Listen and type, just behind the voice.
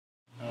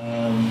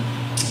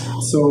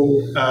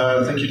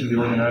Thank you to the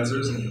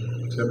organizers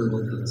and to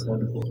everyone for this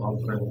wonderful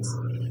conference.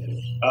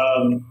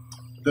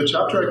 The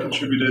chapter I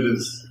contributed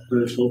is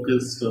very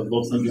focused on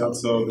Lozang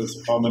Gyatso, this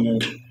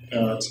prominent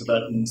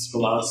Tibetan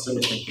scholastic,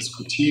 and his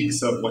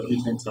critiques of what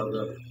he thinks are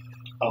the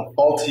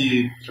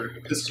faulty sort of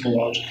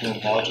epistemological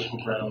and logical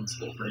grounds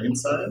of brain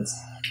science.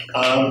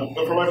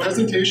 But for my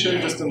presentation,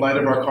 just in light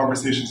of our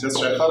conversations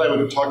yesterday, I thought I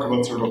would talk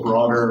about sort of a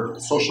broader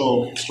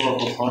social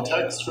historical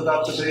context for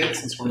that debate,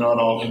 since we're not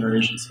all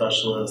inter-Asian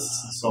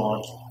specialists and so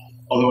on.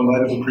 Although in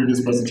light of the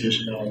previous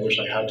presentation, now I wish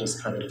I had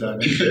just kind of done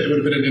it. It would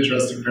have been an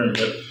interesting pairing.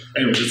 But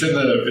anyways,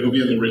 it'll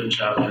be in the written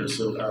chapter,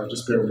 so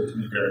just bear with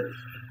me here.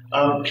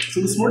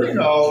 So this morning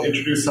I'll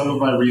introduce some of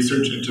my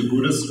research into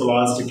Buddhist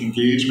scholastic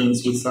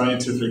engagements with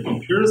scientific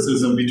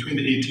empiricism between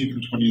the 18th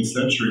and 20th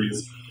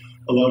centuries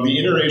along the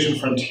inter-Asian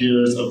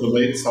frontiers of the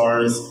late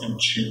Tsars and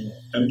Qing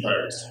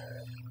empires.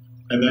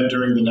 And then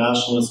during the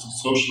nationalist and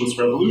socialist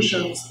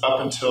revolutions up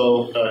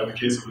until, in the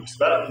case of the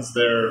Tibetans,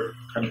 their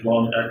kind of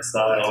long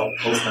exile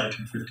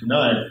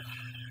post-1959.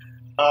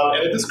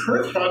 And in this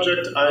current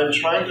project, I'm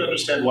trying to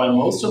understand why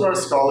most of our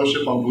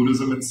scholarship on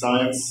Buddhism and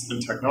science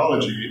and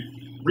technology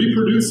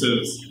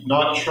reproduces,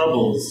 not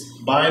troubles,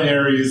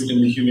 binaries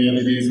in the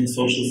humanities and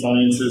social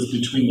sciences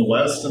between the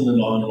West and the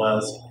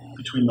non-West,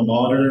 between the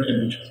modern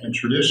and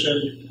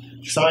tradition,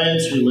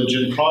 science,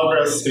 religion,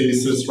 progress,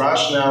 stasis,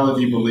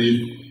 rationality,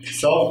 belief,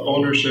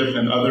 self-ownership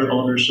and other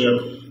ownership,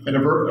 and a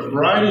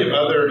variety of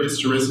other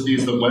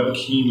historicities that Webb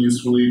Keen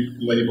usefully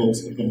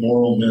labels the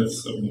moral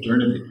myths of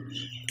modernity.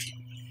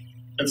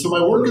 And so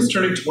my work is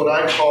turning to what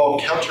I call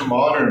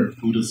counter-modern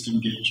Buddhist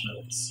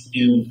engagements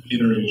in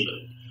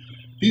inter-Asia.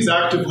 These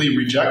actively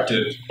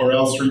rejected, or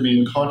else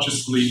remain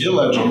consciously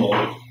illegible,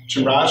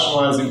 to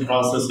rationalizing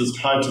processes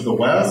tied to the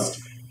West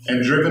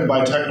and driven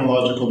by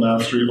technological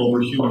mastery over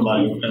human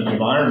life and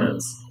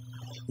environments.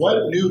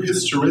 What new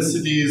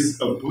historicities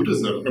of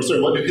Buddhism,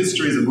 what new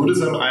histories of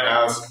Buddhism, I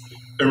ask,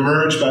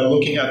 emerge by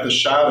looking at the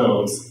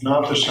shadows,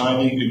 not the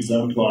shining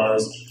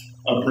exemplars,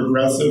 of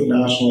progressive,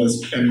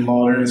 nationalist, and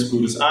modernist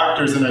Buddhist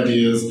actors and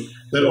ideas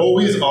that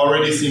always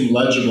already seem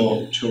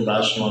legible to a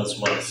rationalized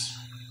West.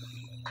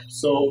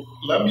 So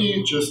let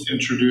me just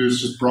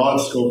introduce, just broad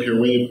scope here,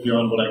 way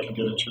beyond what I can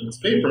get into in this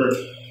paper,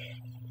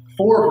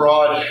 4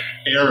 broad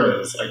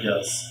eras, I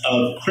guess,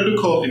 of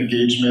critical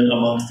engagement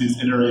amongst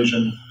these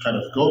inter-Asian kind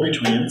of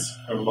go-betweens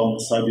along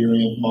the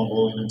Siberian,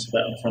 Mongolian, and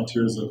Tibetan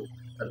frontiers of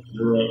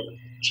Europe,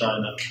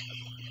 China.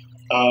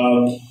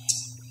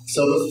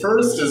 So the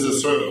first is a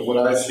sort of what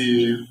I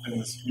see in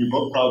this new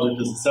book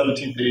project is the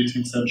 17th to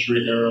 18th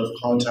century era of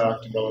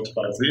contact and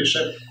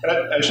relativization. And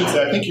I should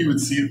say, I think you would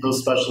see those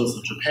specialists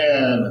of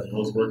Japan and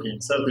those working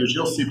in South Asia,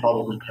 you'll see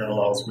probably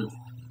parallels with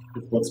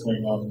what's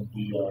going on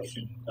in your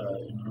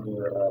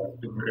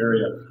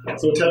area.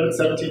 So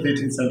 17th,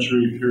 18th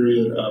century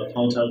period of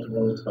contact and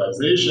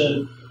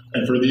relativization.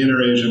 And for the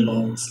inter-Asian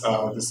monks,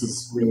 this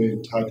is really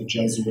tied to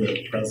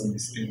Jesuit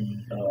presence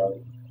in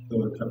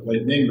the kind of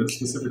late Ming, but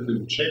specifically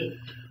the Qing.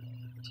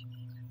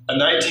 A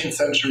 19th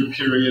century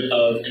period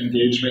of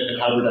engagement and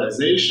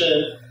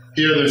hybridization.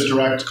 Here there's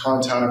direct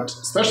contact,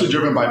 especially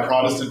driven by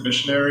Protestant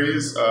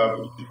missionaries,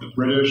 the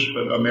British,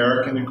 but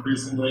American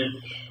increasingly,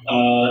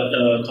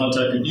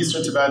 contact in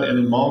Eastern Tibet and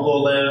in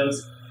Mongol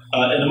lands,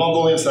 and in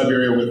Mongolian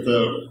Siberia with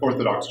the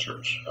Orthodox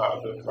Church,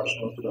 the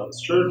Russian Orthodox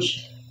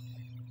Church.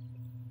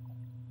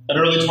 An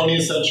early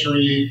 20th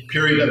century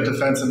period of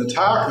defense and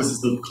attack. This is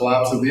the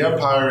collapse of the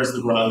empires,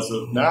 the rise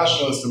of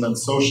nationalist and then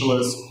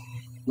socialist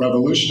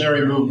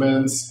revolutionary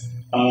movements,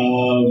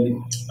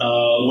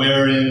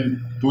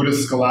 wherein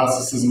Buddhist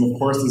scholasticism, of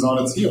course, is on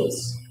its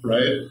heels,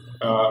 right?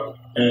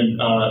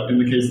 And in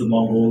the case of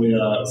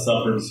Mongolia,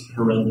 suffers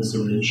horrendous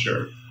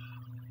erasure.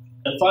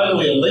 And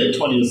finally, a late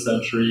 20th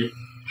century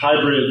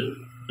period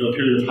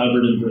of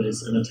hybrid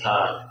embrace and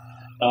attack,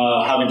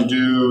 having to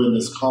do in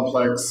this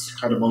complex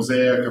kind of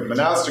mosaic of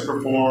monastic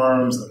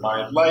reforms, the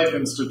Mind Life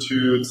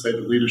Institute, say the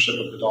leadership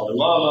of the Dalai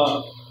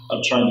Lama,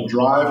 of trying to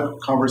drive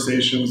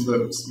conversations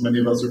that many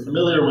of us are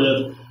familiar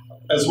with,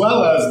 as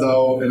well as,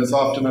 though, and is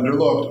often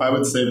underlooked, I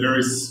would say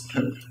very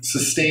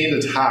sustained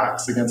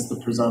attacks against the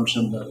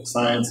presumption that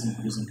science and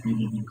Buddhism can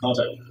be in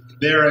contact.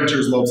 There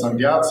enters Lozang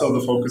Gyatso,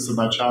 the focus of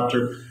my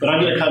chapter, but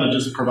I'm going to kind of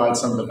just provide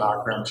some of the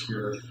background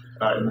here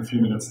in the few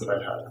minutes that I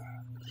have.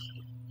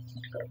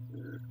 Okay.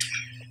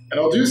 And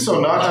I'll do so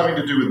not having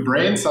to do with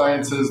brain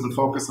sciences, the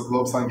focus of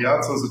Lozang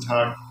Gyatso's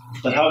attack,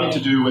 but having to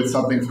do with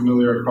something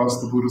familiar across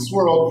the Buddhist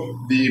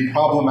world, the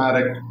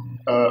problematic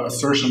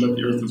assertion that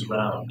the earth is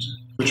round,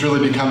 which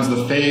really becomes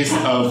the face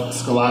of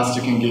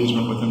scholastic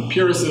engagement with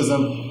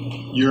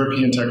empiricism,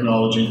 European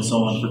technology, and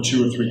so on for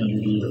 200 or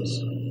 300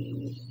 years.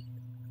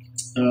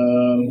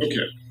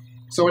 Okay.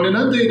 So in an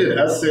undated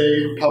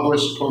essay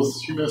published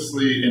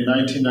posthumously in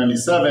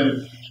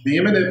 1997, the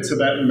eminent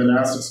Tibetan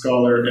monastic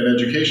scholar and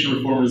education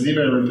reformer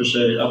Zima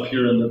Rinpoche, up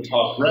here in the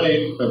top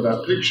right of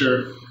that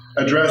picture,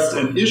 addressed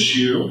an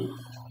issue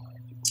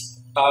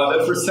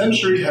that for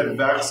centuries had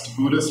vexed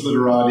Buddhist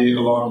literati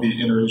along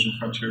the inter-Asian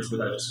frontiers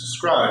that I just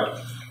described.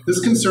 This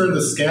concerned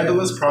the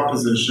scandalous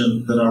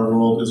proposition that our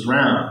world is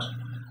round,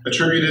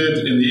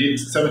 attributed in the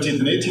 17th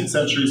and 18th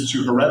centuries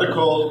to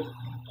heretical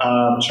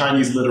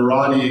Chinese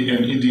literati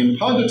and Indian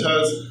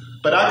panditas,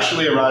 but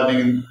actually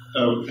arriving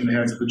in the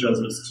hands of the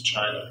Jesuits to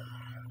China.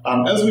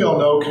 As we all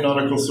know,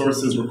 canonical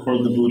sources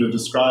record the Buddha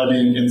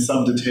describing in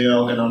some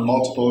detail and on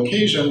multiple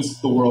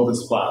occasions the world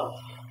is flat.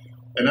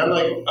 And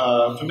unlike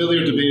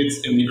familiar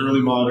debates in the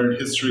early modern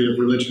history of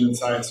religion and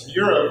science in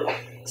Europe,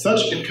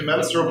 such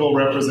incommensurable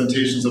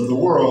representations of the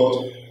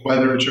world,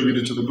 whether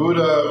attributed to the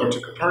Buddha or to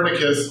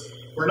Copernicus,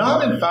 were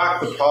not in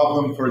fact the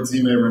problem for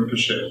Zime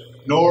Rinpoche,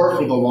 nor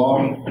for the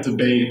long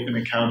debate and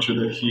encounter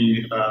that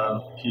he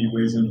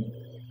weighs in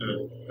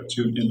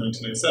to in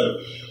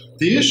 1997.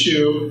 The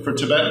issue for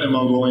Tibetan and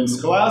Mongolian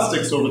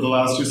scholastics over the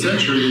last 2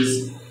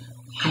 centuries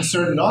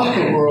concerned not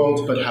the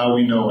world, but how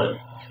we know it.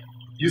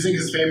 Using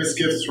his famous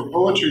gifts for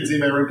poetry,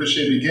 Zime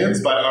Rinpoche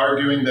begins by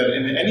arguing that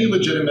in any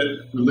legitimate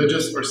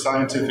religious or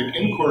scientific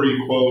inquiry,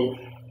 quote,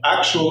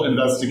 actual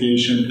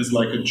investigation is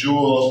like a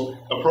jewel,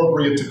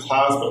 appropriate to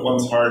clasp at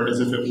one's heart as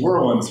if it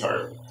were one's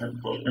heart, end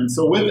quote. And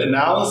so with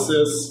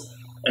analysis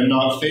and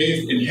not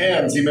faith in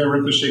hand, Zime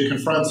Rinpoche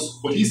confronts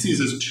what he sees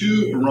as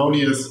 2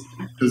 erroneous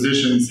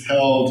positions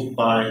held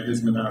by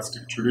his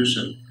monastic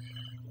tradition.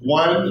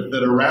 One,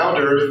 that around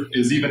Earth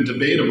is even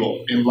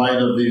debatable in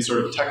light of the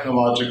sort of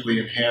technologically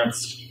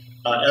enhanced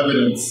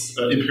evidence,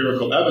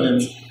 empirical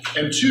evidence.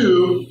 And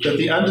 2, that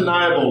the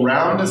undeniable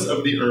roundness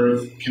of the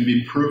Earth can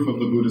be proof of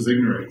the Buddha's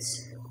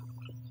ignorance.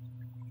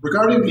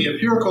 Regarding the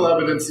empirical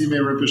evidence, Zime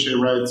Rinpoche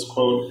writes,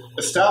 quote,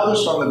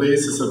 established on the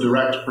basis of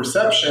direct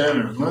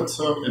perception, or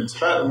munsum in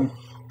Tibetan,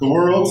 the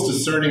world's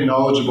discerning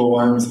knowledgeable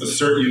ones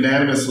assert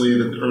unanimously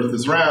that the Earth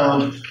is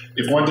round.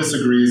 If one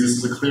disagrees, this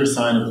is a clear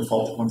sign of the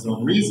fault of one's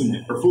own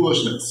reasoning, or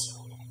foolishness.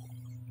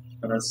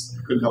 And I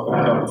couldn't help but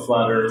pick up the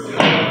flat Earth.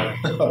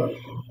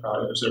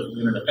 From the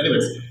internet.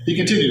 Anyways, he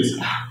continues.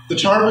 The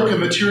Charvaka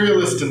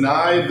materialists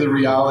denied the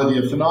reality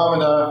of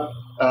phenomena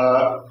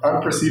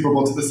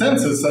unperceivable to the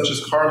senses, such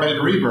as karma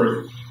and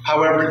rebirth.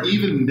 However,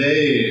 even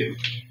they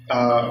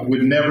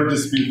would never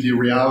dispute the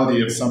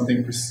reality of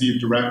something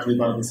perceived directly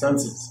by the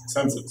senses.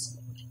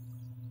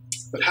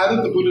 But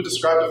hadn't the Buddha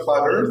described a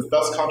flat Earth,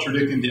 thus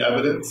contradicting the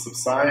evidence of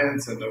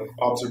science and of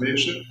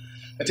observation?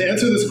 And to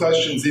answer this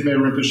question, Zime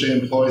Rinpoche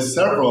employs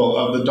several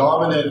of the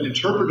dominant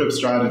interpretive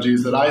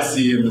strategies that I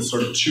see in this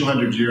sort of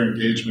 200-year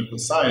engagement with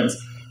science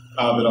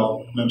that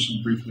I'll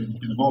mention briefly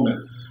in a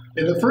moment.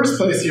 In the first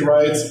place, he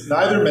writes,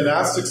 neither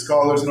monastic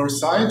scholars nor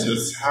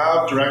scientists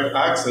have direct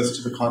access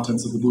to the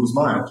contents of the Buddha's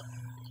mind.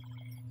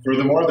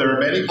 Furthermore, there are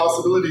many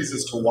possibilities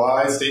as to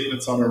why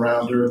statements on a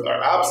round Earth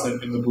are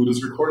absent in the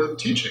Buddha's recorded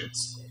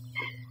teachings.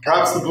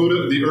 Perhaps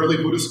the early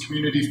Buddhist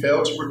community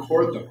failed to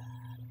record them.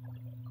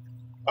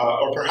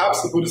 Or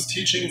perhaps the Buddhist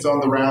teachings on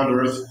the round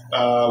Earth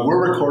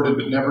were recorded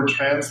but never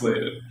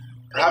translated.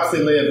 Perhaps they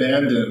lay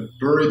abandoned,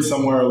 buried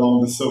somewhere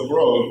along the Silk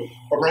Road.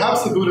 Or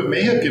perhaps the Buddha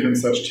may have given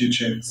such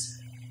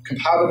teachings,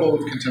 compatible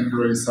with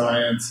contemporary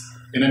science,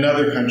 in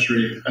another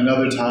country,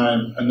 another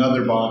time,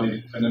 another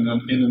body, and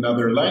in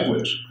another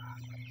language.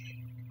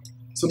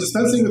 So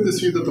dispensing with this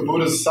view that the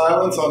Buddha's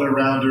silence on a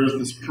round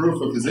Earth is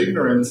proof of his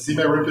ignorance, Zime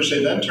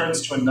Rinpoche then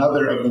turns to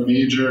another of the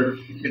major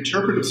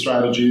interpretive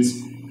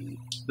strategies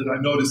that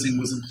I'm noticing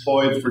was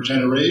employed for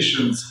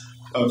generations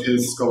of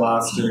his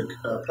scholastic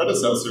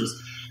predecessors.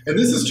 And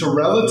this is to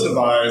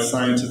relativize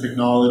scientific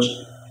knowledge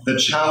that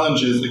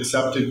challenges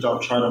accepted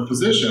doctrinal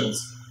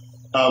positions,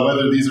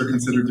 whether these are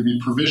considered to be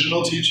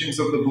provisional teachings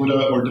of the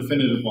Buddha or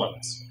definitive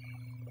ones.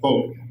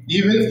 Quote,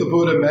 even if the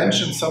Buddha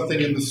mentioned something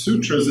in the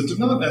sutras, it did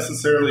not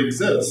necessarily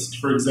exist.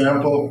 For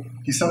example,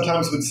 he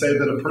sometimes would say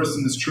that a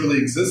person is truly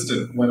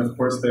existent, when of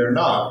course they are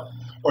not,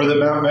 or that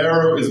Mount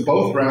Meru is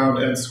both round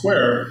and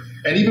square.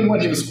 And even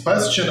when he was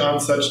questioned on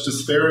such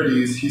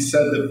disparities, he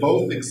said that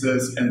both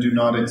exist and do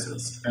not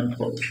exist, end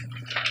quote.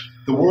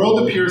 The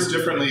world appears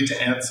differently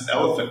to ants and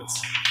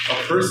elephants. A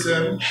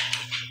person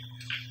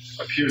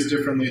appears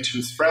differently to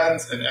his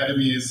friends and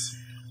enemies,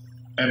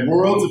 and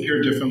worlds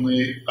appear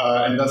differently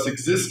and thus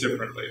exist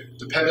differently,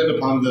 dependent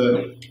upon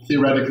the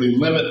theoretically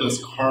limitless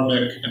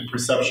karmic and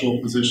perceptual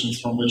positions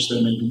from which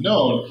they may be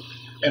known.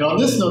 And on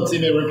this note,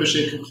 Zime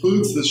Rinpoche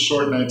concludes this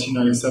short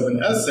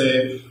 1997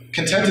 essay,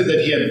 contented that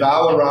he had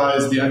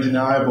valorized the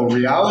undeniable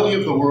reality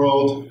of the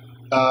world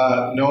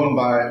known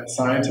by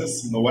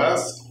scientists in the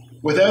West,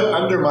 without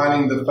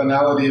undermining the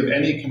finality of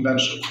any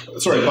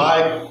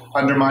by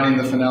undermining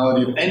the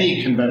finality of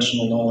any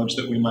conventional knowledge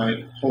that we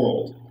might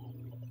hold.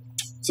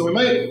 So we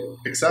might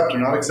accept or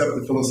not accept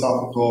the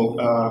philosophical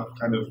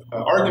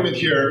argument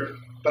here,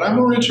 but I'm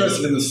more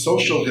interested in the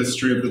social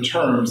history of the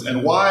terms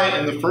and why,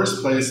 in the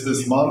first place,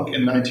 this monk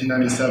in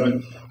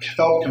 1997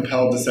 felt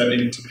compelled to set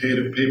ink to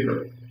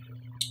paper.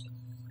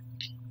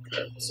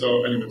 Okay,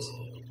 so anyways.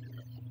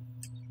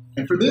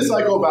 And for this,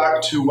 I go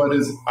back to what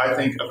is, I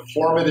think, a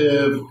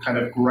formative, kind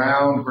of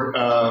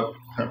groundbreaking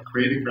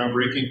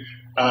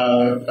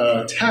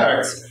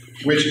text,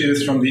 which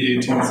is from the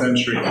 18th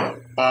century.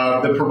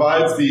 that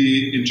provides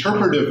the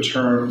interpretive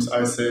terms,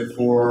 I say,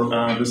 for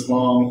this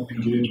long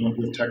engagement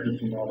with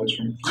technical knowledge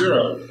from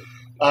zero.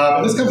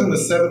 And this comes in the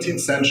 17th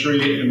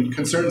century and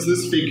concerns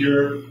this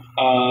figure.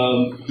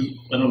 I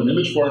don't have an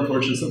image for,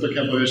 unfortunately, Simpa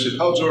Khenpo Yeshe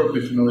Paljor, will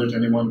be familiar to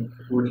anyone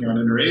working on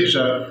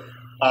Inner-Asia.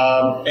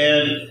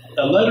 And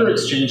a letter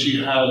exchange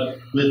he had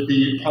with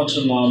the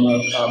Panchen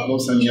Lama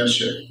Lozang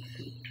Yeshe.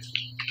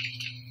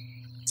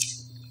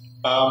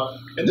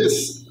 And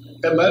this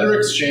letter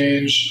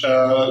exchange,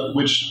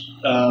 which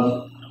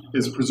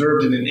is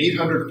preserved in an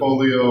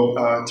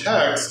 800-folio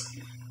text,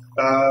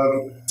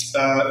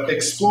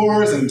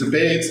 explores and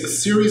debates a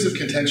series of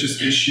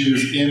contentious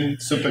issues in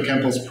Simpa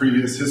Khenpo's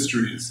previous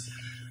histories.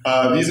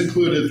 These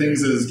included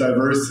things as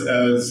diverse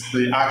as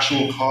the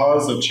actual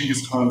cause of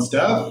Chinggis Khan's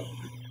death,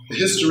 the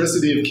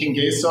historicity of King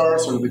Gesar,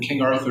 sort of the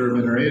King Arthur of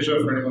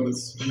Inner-Asia, for anyone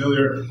that's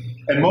familiar,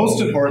 and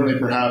most importantly,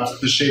 perhaps,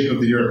 the shape of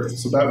the earth.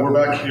 So that we're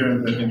back here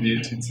in the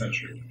 18th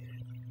century.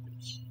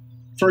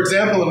 For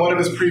example, in one of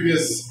his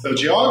previous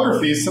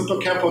geographies,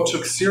 Simpa Khenpo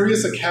took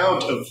serious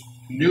account of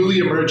newly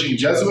emerging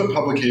Jesuit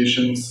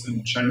publications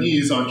in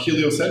Chinese on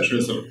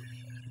heliocentrism,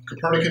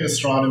 Copernican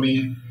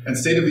astronomy, and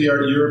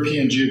state-of-the-art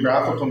European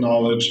geographical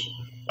knowledge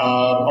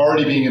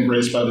already being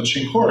embraced by the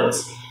Qing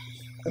courts.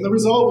 And the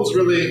result was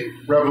really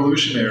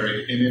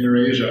revolutionary in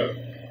Inner-Asia.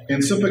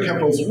 In Simpa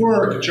Khenpo's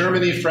work,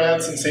 Germany,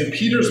 France, and St.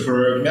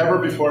 Petersburg, never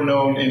before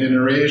known in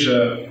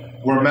Inner-Asia,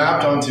 were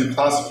mapped onto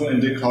classical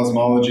Indic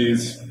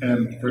cosmologies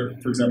and,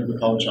 for example, the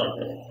Kala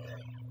Chakra.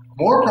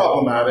 More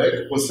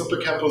problematic was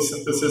Simpa Khenpo's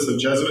synthesis of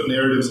Jesuit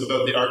narratives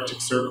about the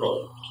Arctic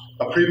Circle,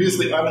 a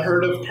previously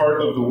unheard of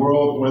part of the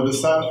world where the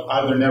sun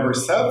either never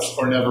sets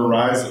or never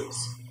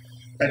rises.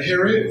 And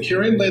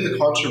herein lay the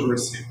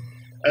controversy.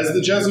 As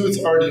the Jesuits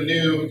already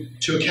knew,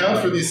 to account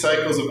for these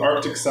cycles of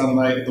Arctic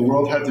sunlight, the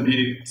world had to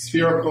be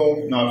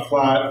spherical, not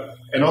flat,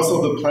 and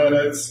also the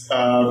planets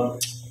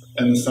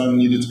and the sun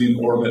needed to be in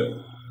orbit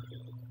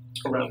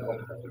around one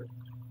another.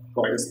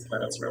 Well, I guess the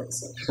planets around the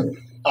sun.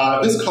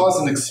 This caused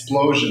an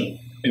explosion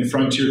in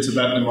frontier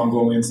Tibetan and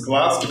Mongolian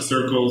scholastic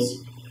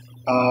circles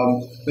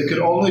that could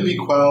only be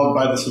quelled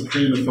by the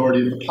supreme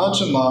authority of the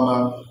Panchen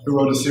Lama, who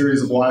wrote a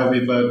series of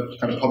widely led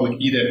kind of public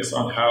edicts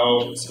on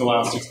how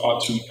scholastics ought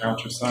to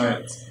encounter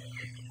science.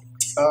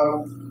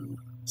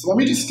 So let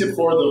me just skip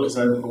forward, though, because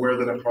I'm aware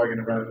that I'm probably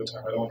going to run out of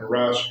time. I don't want to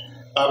rush.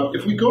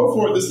 If we go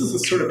forward, this is a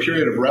sort of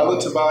period of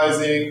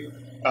relativizing,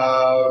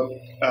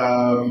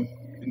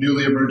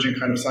 newly emerging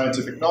kind of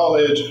scientific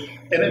knowledge.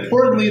 And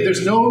importantly,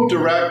 there's no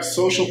direct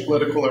social,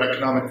 political, or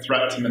economic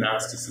threat to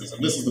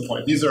monasticism. This is the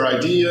point. These are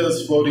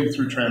ideas floating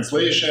through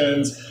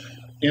translations,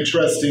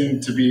 interesting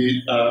to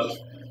be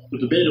the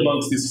debate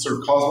amongst these sort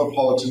of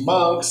cosmopolitan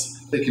monks.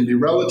 They can be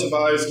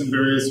relativized in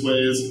various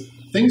ways.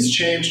 Things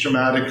change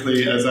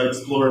dramatically, as I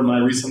explore in my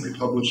recently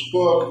published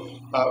book.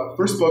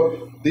 First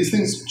book, these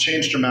things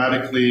change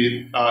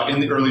dramatically in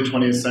the early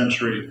 20th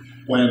century,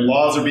 when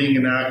laws are being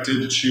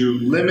enacted to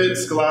limit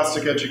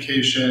scholastic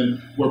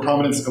education, where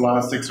prominent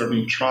scholastics are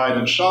being tried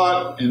and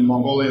shot in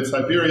Mongolia and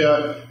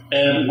Siberia,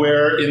 and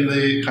where in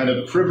the kind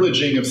of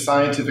privileging of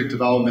scientific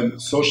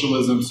development,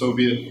 socialism,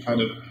 Soviet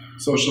kind of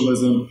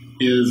socialism,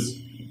 is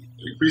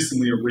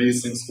increasingly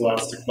erasing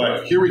scholastic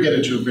life. Here we get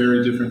into a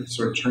very different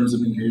sort of terms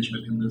of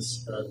engagement in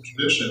this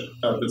tradition,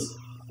 this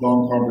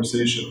long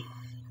conversation.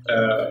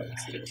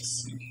 Let's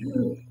see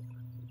here.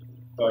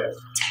 Oh, yeah.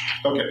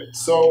 Okay,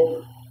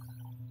 so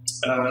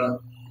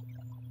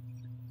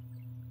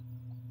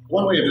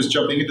one way of just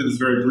jumping into this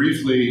very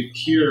briefly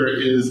here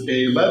is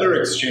a letter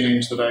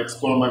exchange that I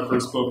explore in my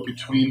first book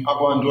between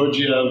Abwan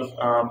Dorjiev,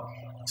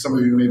 some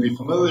of you may be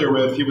familiar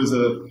with. He was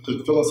the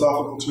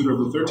philosophical tutor of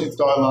the 13th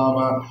Dalai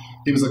Lama.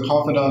 He was a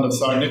confidant of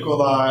Tsar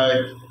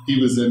Nikolai. He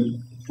was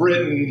in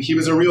Britain. He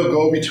was a real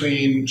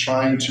go-between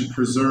trying to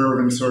preserve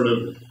and sort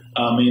of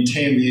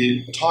maintain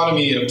the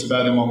autonomy of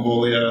Tibet and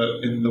Mongolia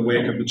in the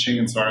wake of the Qing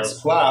and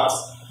Tsarist collapse.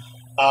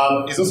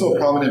 He's also a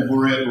prominent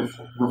Buddhist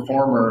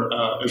reformer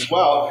as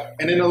well.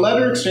 And in a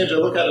letter exchange I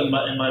look at in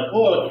my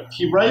book,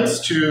 he writes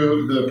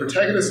to the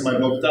protagonist of my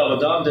book, Dalai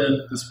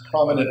Damden, this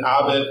prominent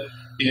abbot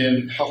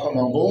in Hakka,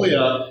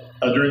 Mongolia,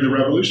 during the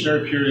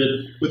revolutionary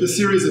period, with a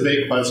series of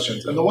 8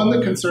 questions. And the one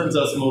that concerns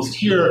us most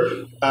here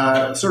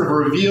sort of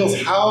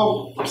reveals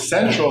how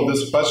central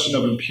this question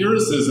of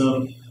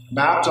empiricism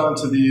mapped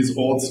onto these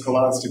old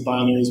scholastic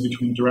binaries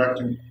between direct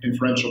and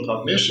inferential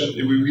cognition.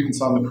 And we even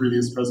saw in the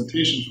previous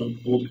presentation from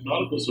old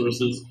canonical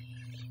sources.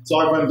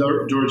 Zogman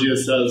Dorjiev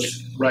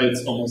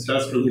writes almost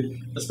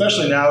desperately,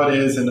 especially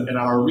nowadays in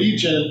our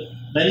region,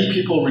 many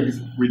people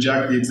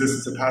reject the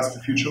existence of past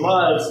and future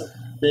lives.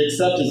 They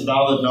accept as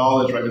valid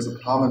knowledge, right, as a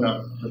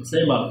pramana,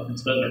 sema, in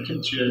Tibetan or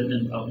Kimchi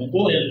in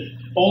Mongolian,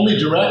 only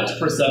direct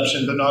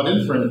perception but not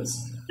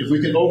inference. If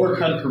we can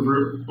overcome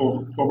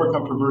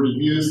perverted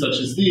views such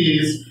as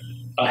these,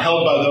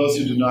 held by those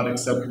who do not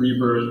accept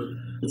rebirth,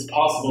 it's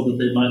possible that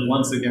they might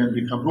once again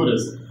become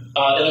Buddhist.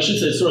 And I should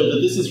say, sorry,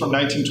 that this is from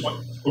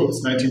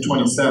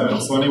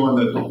 1927, so anyone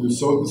whose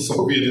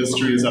Soviet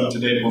history is up to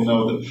date will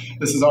know that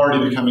this is already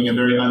becoming a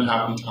very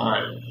unhappy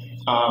time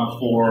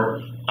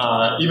for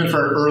even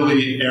for an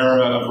early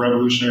era of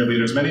revolutionary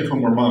leaders, many of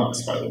whom were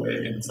monks, by the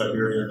way, in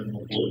Siberia and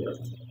Mongolia.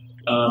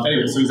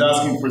 Anyway, so he's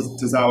asking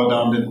to Zhao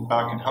Damdin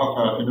back in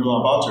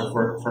Ulaanbaatar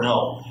for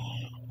help.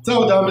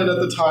 Zhao Damdin at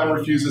the time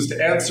refuses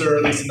to answer,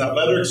 at least in that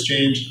letter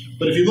exchange.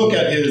 But if you look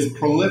at his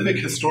prolific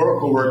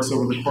historical works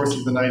over the course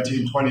of the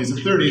 1920s and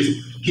 30s,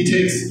 he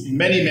takes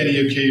many, many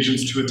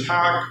occasions to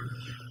attack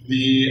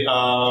the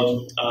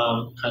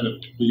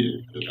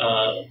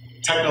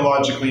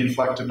technologically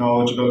inflected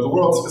knowledge about the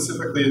world,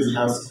 specifically as it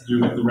has to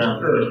do with the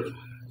round Earth.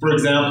 For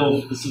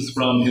example, this is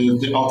from the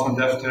Altan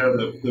Defter,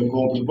 the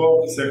Golden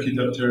Book, the Serki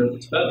Defter, the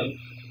Tibetan.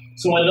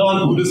 So when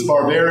non-Buddhist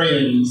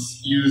barbarians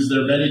use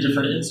their many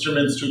different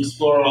instruments to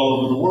explore all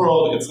over the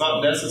world, it's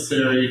not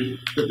necessary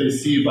that they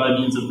see by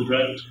means of the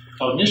direct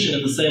cognition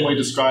in the same way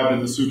described in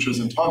the sutras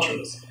and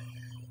tantras.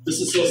 This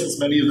is so since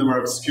many of them are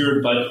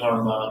obscured by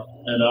karma,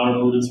 and our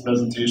Buddhist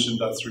presentation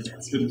thus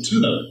remains hidden to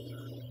them.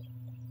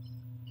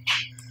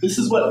 This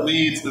is what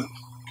leads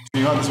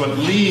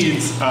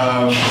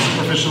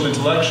superficial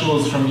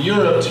intellectuals from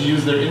Europe to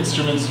use their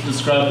instruments to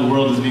describe the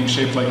world as being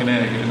shaped like an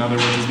egg, in other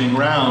words, as being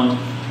round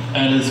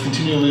and is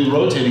continually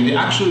rotating. They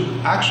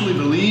actually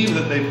believe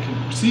that they can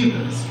perceive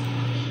this.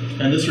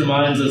 And this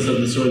reminds us of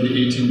the sort of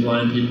the 18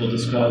 blind people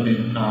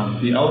describing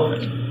the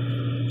elephant.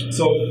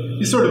 So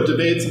these sort of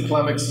debates and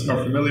polemics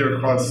are familiar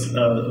across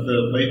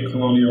the late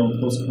colonial and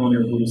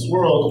post-colonial Buddhist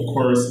world, of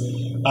course.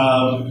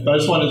 But I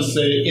just wanted to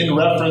say, in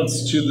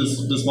reference to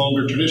this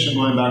longer tradition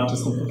going back to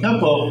Simple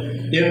Kempo,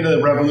 in the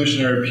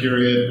revolutionary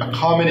period,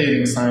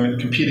 accommodating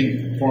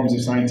competing forms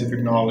of scientific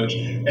knowledge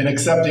and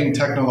accepting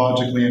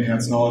technologically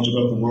enhanced knowledge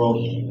about the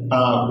world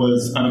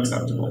was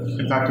unacceptable.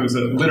 In fact, it was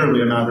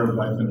literally a matter of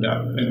life and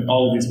death, and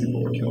all of these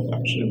people were killed,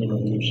 actually, in the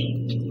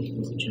revolution,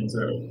 as it turns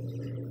out.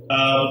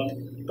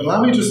 But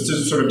allow me just to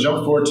sort of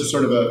jump forward to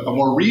sort of a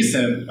more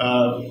recent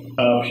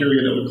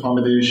period of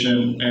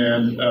accommodation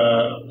and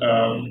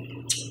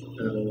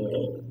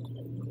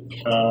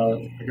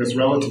I guess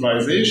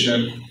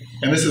relativization,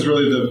 and this is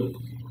really the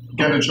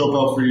Gendan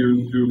Chopel, for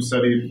you who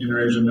study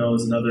Inner-Asia,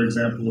 knows another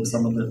example of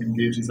someone that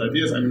engaged these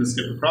ideas. I'm going to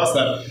skip across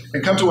that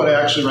and come to what I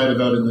actually write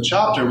about in the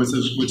chapter, which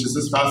is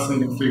this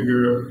fascinating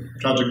figure,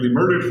 tragically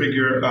murdered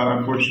figure,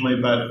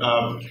 unfortunately, but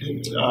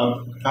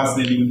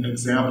fascinating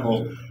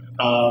example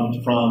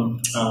from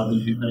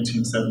the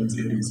 1970s,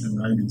 80s, and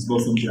 90s,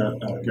 Lozang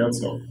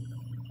Gyatso.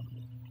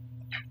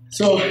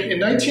 So in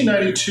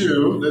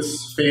 1992,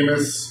 this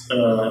famous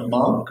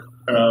monk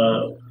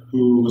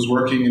who was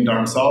working in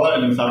Dharamsala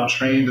and in fact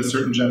trained a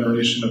certain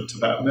generation of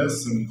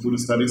Tibetanists and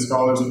Buddhist studies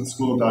scholars at the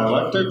School of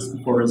Dialectics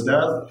before his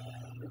death,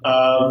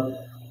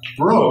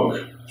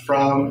 broke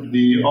from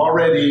the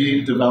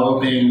already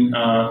developing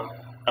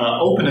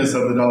openness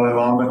of the Dalai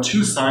Lama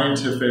to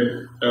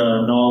scientific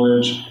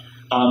knowledge.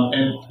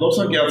 And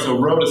Lozang Gyatso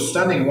wrote a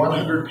stunning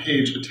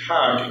 100-page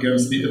attack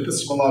against the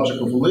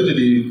epistemological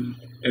validity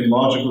and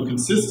logical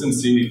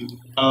consistency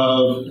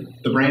of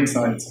the brain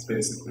sciences,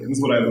 basically. And this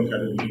is what I look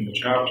at in the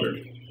chapter.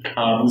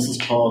 This is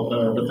called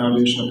The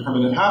Foundation of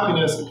Permanent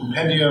Happiness, a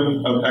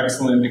compendium of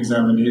excellent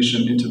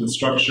examination into the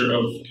structure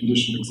of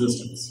conditioned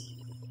existence.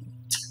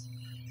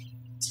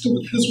 So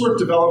this work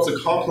develops a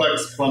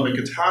complex polemic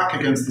attack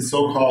against the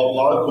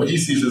so-called, what he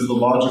sees as the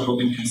logical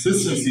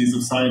inconsistencies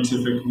of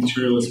scientific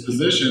materialist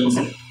positions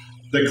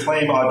that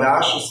claim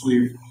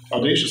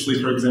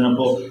audaciously, for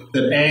example,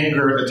 that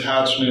anger,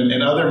 attachment,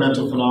 and other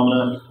mental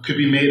phenomena could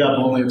be made up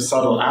only of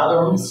subtle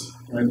atoms,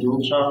 right,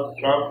 dual chop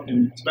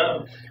in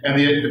Tibet, and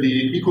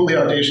the equally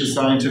audacious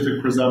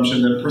scientific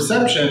presumption that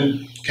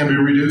perception can be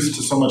reduced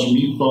to so much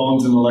meat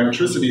bones and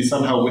electricity,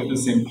 somehow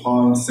witnessing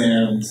pond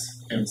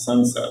sands and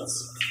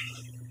sunsets.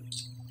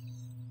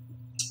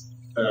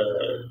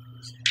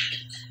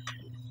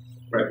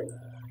 Right.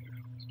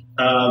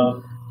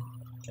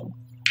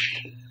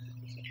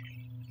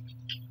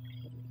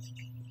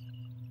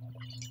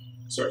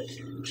 Sorry.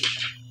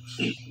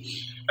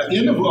 At the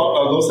end of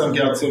Lozang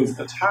Gyatso's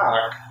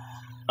attack,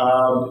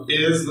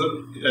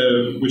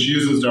 which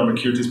uses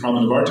Dharmakirti's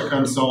Pramanavartika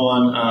and so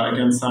on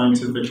against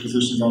scientific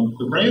positions on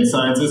the brain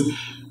sciences,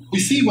 we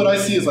see what I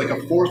see as like a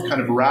fourth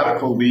kind of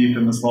radical leap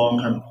in this long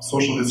kind of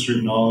social history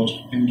of knowledge,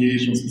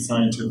 engagements with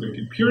scientific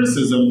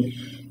empiricism,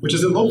 which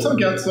is that Lozang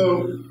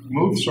Gyatso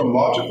moves from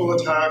logical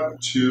attack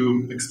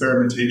to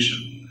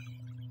experimentation.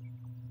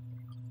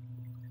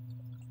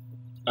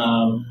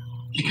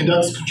 He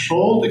conducts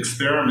controlled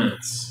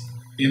experiments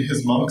in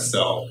his monk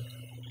cell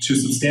to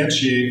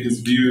substantiate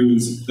his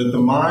views that the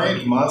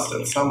mind must,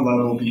 at some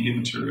level, be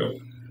immaterial.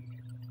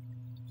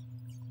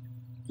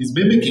 He's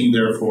mimicking,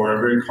 therefore,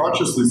 very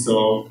consciously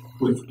so,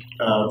 with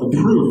the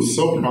proof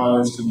so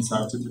prized in the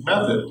scientific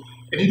method.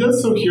 And he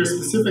does so here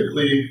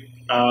specifically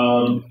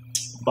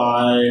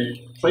by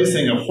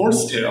placing a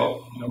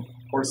horsetail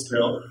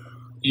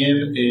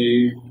in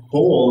a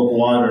bowl of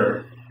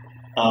water,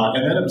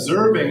 and then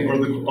observing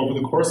over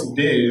the course of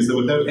days that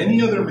without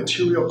any other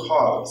material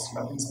cause,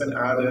 nothing's been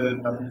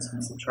added, nothing's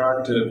been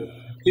subtracted,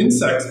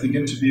 insects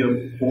begin to be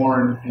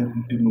born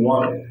in the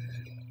water.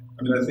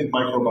 I mean, I think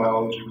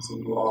microbiology was a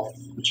little off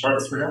the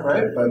charts for him,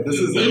 right? But this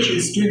is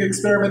he's doing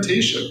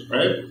experimentation,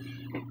 right?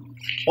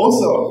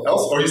 Also,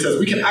 he says,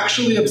 we can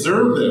actually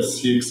observe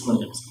this, he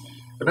exclaims.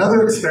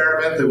 Another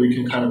experiment that we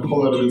can kind of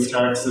pull out of this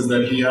text is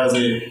that he has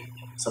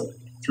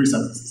three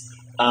sentences.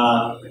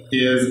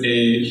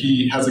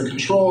 He has a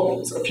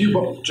control, a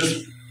few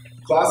just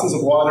glasses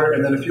of water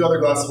and then a few other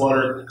glasses of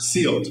water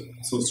sealed.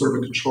 So sort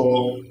of a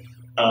control,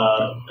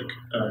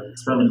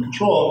 experiment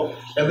control.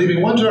 And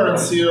leaving one jar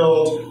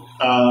unsealed,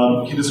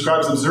 he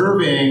describes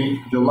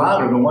observing the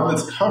latter, the one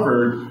that's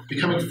covered,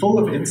 becoming full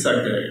of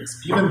insect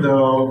eggs, even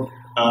though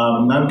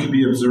none could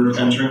be observed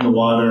entering the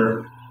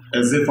water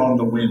as if on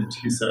the wind,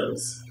 he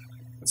says.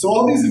 So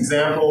all these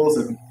examples,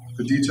 and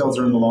the details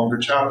are in the longer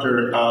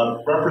chapter,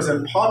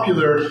 represent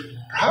popular,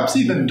 perhaps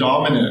even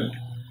dominant,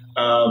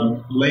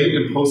 late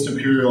and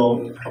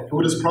post-imperial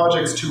Buddhist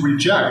projects to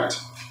reject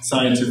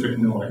scientific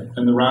knowing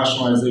and the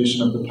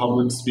rationalization of the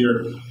public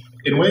sphere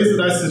in ways that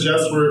I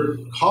suggest were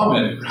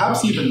common,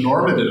 perhaps even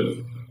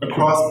normative,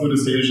 across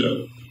Buddhist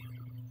Asia.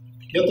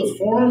 Yet the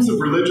forms of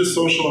religious,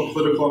 social, and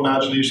political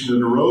imagination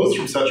that arose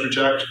from such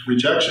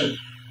rejection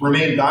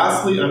remain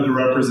vastly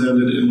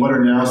underrepresented in what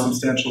are now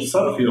substantial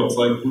subfields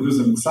like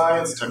Buddhism and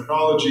science,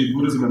 technology,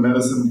 Buddhism and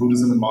medicine,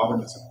 Buddhism and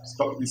modernism,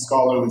 these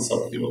scholarly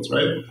subfields,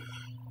 right?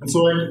 And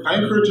so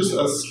I encourage us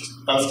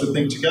to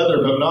think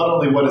together about not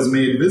only what is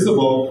made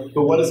visible,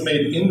 but what is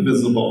made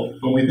invisible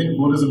when we think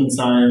Buddhism and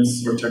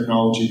science or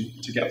technology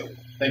together.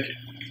 Thank you.